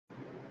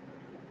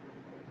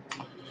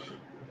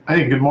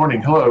Hey, good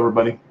morning. Hello,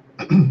 everybody.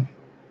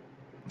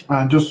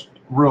 Just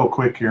real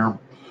quick here.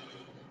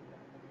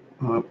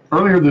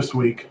 Earlier this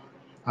week,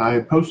 I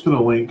posted a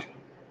link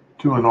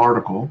to an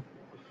article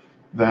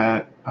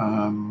that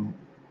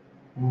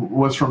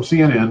was from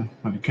CNN,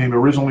 but it came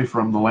originally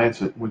from The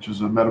Lancet, which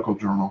is a medical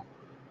journal.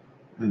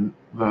 And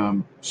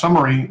the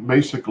summary,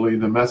 basically,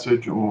 the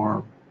message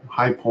or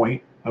high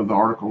point of the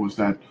article was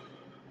that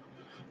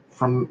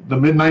from the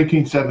mid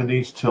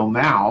 1970s till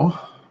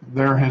now,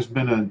 there has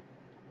been a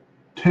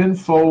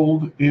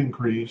tenfold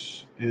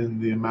increase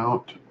in the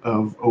amount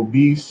of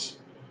obese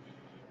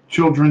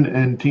children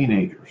and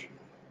teenagers.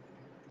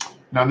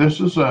 Now,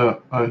 this is a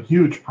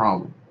huge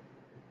problem.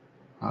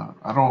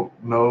 I don't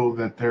know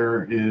that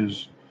there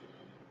is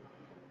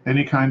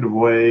any kind of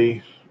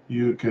way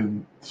you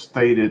can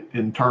state it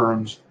in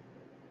terms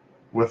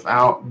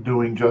without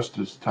doing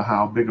justice to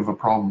how big of a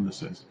problem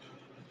this is.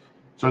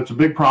 So it's a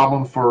big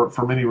problem for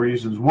many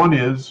reasons. One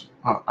is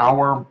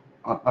our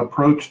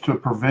approach to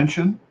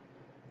prevention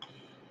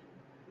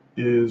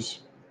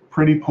is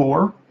pretty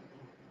poor.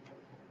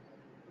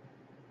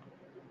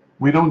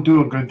 We don't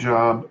do a good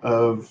job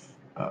of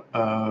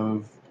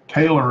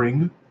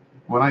tailoring.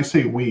 When I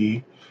say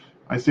we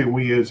as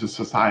a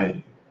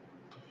society.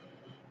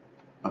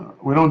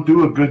 We don't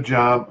do a good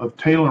job of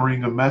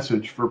tailoring a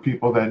message for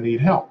people that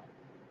need help.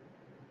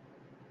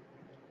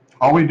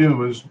 All we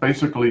do is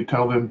basically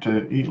tell them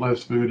to eat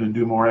less food and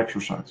do more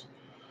exercise.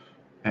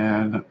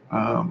 And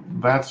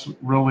that's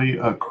really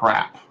a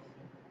crap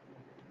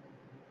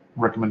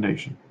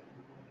recommendation,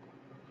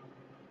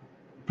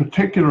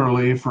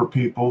 particularly for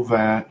people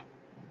that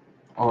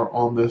are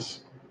on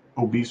this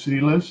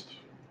obesity list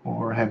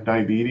or have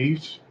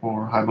diabetes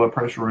or high blood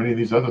pressure or any of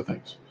these other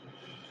things.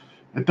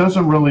 It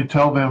doesn't really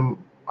tell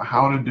them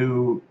how to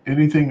do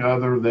anything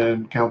other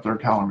than count their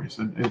calories.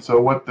 And so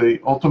what the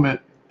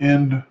ultimate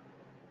end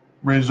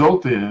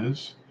result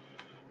is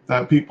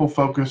that people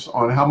focus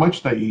on how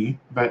much they eat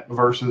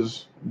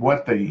versus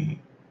what they eat.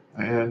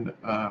 And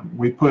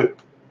we put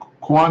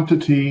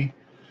quantity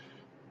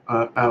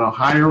at a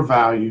higher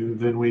value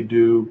than we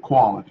do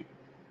quality.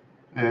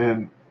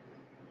 And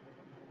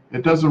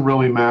it doesn't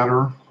really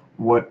matter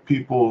what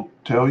people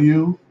tell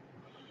you.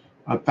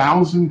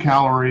 1,000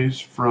 calories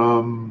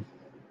from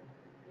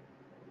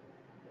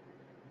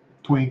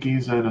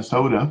Twinkies and a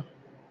soda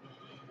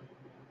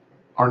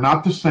are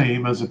not the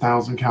same as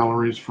 1,000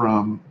 calories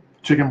from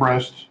chicken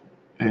breast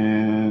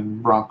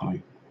and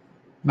broccoli.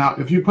 Now,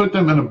 if you put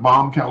them in a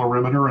bomb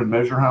calorimeter and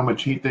measure how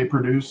much heat they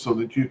produce so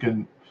that you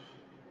can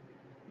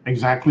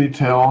exactly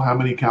tell how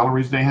many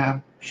calories they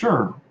have,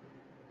 sure,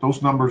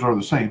 those numbers are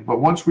the same.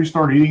 But once we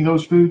start eating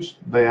those foods,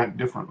 they act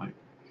differently.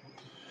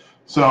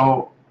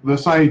 So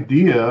this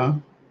idea,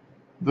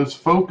 this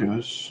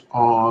focus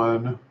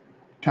on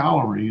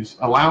calories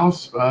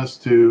allows us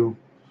to,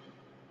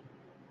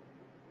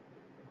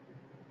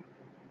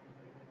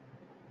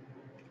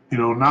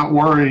 not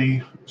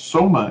worry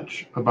so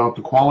much about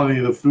the quality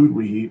of the food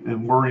we eat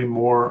and worry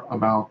more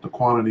about the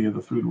quantity of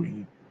the food we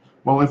eat.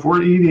 Well, if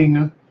we're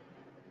eating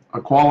a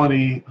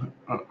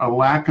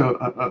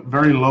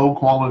very low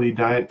quality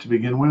diet to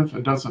begin with,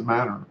 it doesn't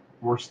matter.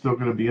 We're still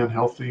going to be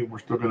unhealthy, we're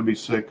still going to be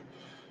sick,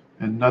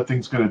 and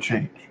nothing's going to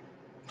change.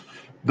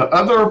 The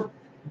other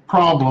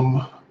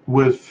problem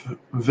with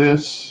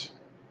this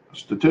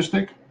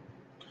statistic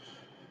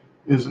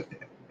is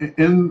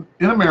in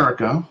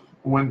America,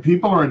 when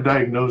people are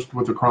diagnosed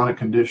with a chronic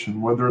condition,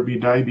 whether it be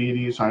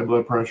diabetes, high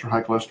blood pressure,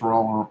 high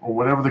cholesterol, or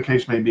whatever the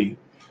case may be,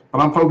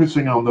 but I'm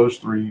focusing on those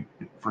three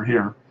for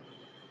here,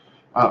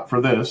 for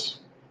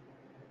this,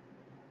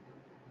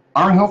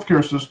 our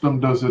healthcare system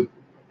does a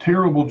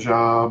terrible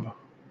job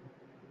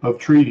of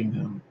treating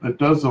them. It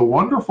does a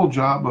wonderful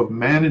job of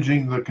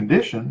managing the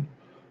condition,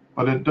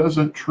 but it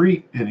doesn't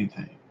treat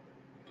anything.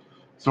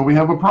 So we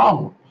have a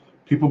problem.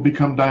 People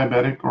become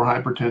diabetic or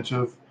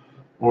hypertensive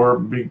or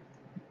be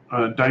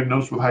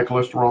diagnosed with high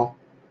cholesterol.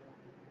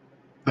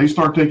 They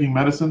start taking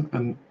medicine,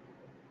 and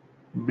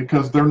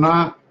because they're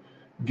not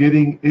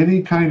getting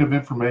any kind of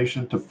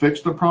information to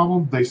fix the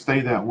problem, they stay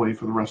that way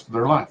for the rest of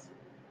their life.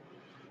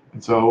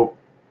 And so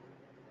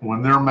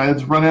when their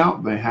meds run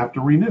out, they have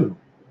to renew.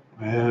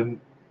 And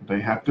they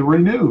have to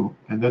renew,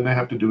 and then they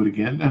have to do it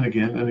again and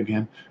again and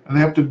again, and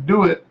they have to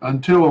do it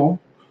until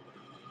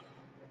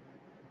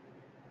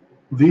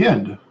the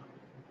end,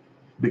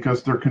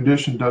 because their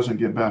condition doesn't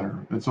get better.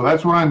 And so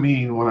that's what I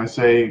mean when I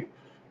say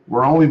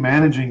we're only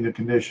managing the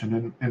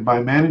condition. And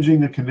by managing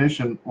the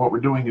condition, what we're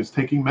doing is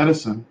taking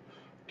medicine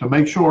to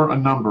make sure a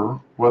number,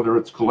 whether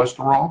it's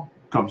cholesterol,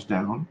 comes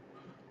down,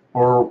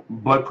 or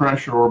blood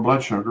pressure or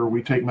blood sugar.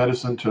 We take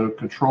medicine to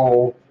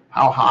control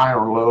how high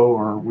or low,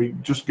 or we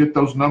just get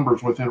those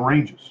numbers within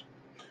ranges.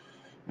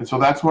 And so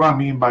that's what I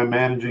mean by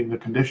managing the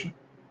condition.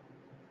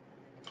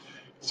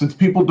 Since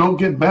people don't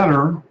get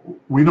better,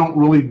 we don't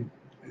really,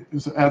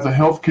 as a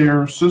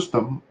healthcare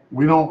system,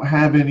 we don't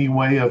have any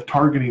way of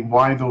targeting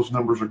why those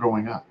numbers are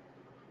going up.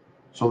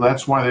 So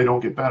that's why they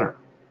don't get better.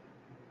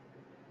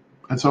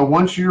 And so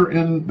once you're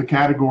in the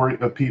category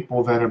of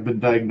people that have been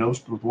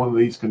diagnosed with one of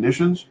these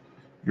conditions,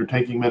 you're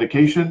taking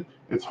medication,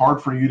 it's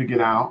hard for you to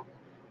get out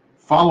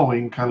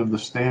following kind of the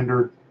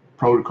standard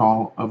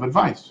protocol of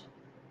advice.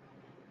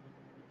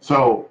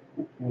 So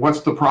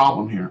what's the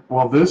problem here?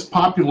 Well, this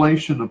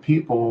population of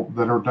people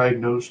that are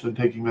diagnosed and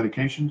taking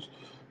medications,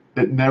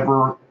 it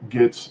never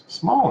gets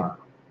smaller.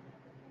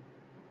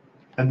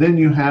 And then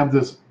you have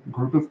this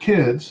group of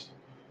kids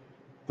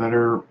that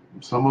are,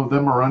 some of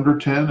them are under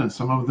 10 and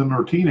some of them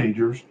are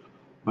teenagers,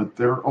 but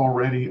they're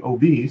already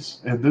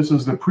obese, and this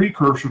is the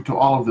precursor to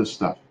all of this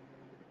stuff.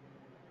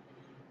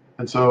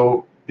 And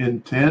so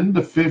in 10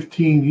 to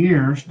 15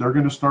 years, they're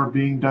going to start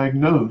being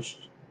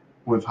diagnosed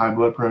with high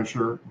blood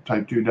pressure,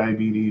 type 2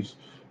 diabetes,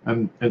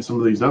 and some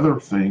of these other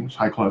things,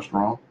 high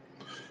cholesterol.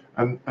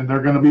 And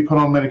they're going to be put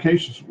on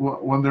medications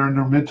when they're in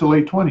their mid to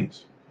late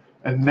 20s.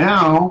 And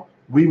now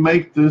we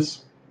make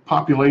this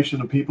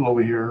population of people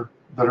over here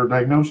that are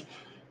diagnosed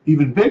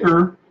even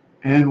bigger,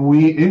 and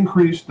we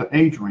increase the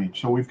age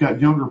range. So we've got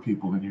younger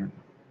people in here now.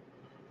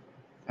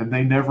 And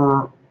they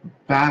never,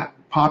 that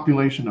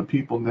population of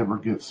people never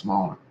gets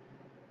smaller.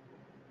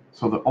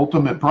 So the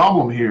ultimate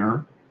problem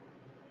here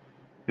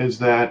is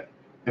that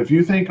if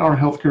you think our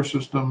healthcare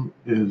system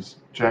is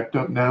jacked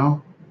up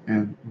now,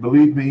 and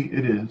believe me,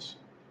 it is,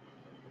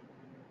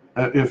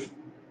 if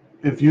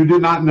you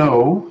did not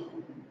know,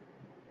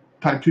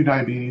 type 2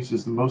 diabetes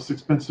is the most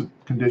expensive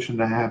condition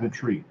to have and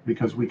treat,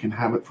 because we can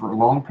have it for a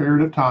long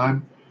period of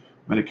time.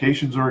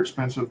 Medications are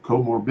expensive,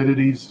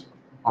 comorbidities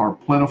are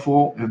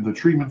plentiful, and the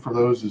treatment for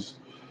those is,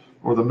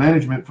 or the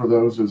management for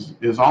those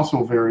is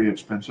also very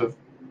expensive.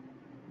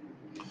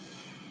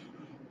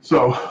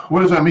 So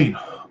what does that mean?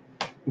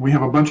 We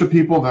have a bunch of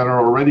people that are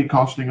already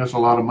costing us a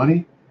lot of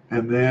money,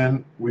 and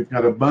then we've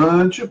got a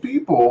bunch of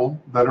people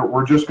that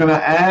we're just going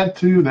to add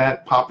to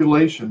that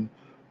population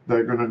that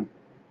are going to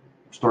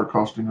start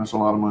costing us a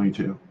lot of money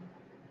too.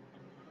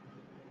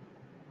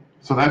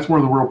 So that's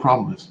where the real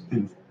problem is.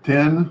 In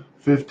 10,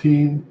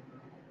 15,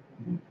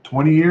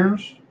 20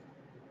 years,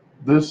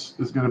 this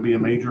is going to be a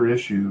major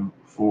issue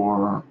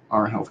for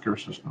our healthcare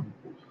system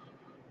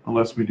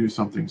unless we do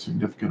something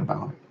significant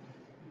about it.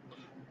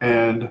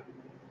 And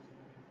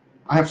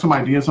I have some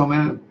ideas on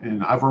that,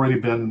 and I've already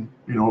been,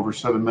 over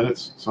 7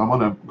 minutes, so I'm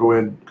going to go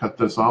ahead and cut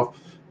this off.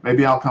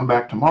 Maybe I'll come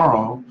back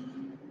tomorrow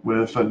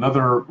with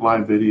another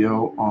live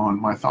video on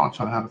my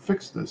thoughts on how to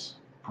fix this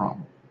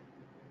problem.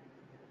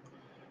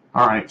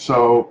 All right,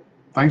 so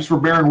thanks for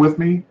bearing with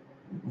me.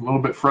 A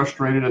little bit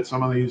frustrated at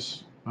some of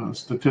these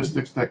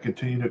statistics that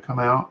continue to come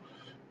out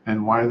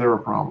and why they're a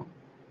problem.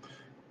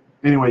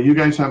 Anyway, you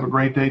guys have a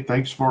great day.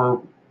 Thanks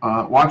for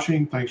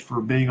watching. Thanks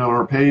for being on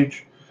our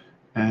page.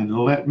 And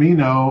let me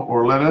know,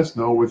 or let us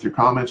know with your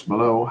comments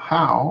below,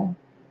 how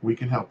we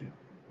can help you.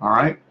 All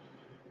right?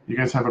 You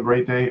guys have a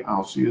great day.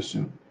 I'll see you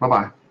soon.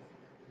 Bye-bye.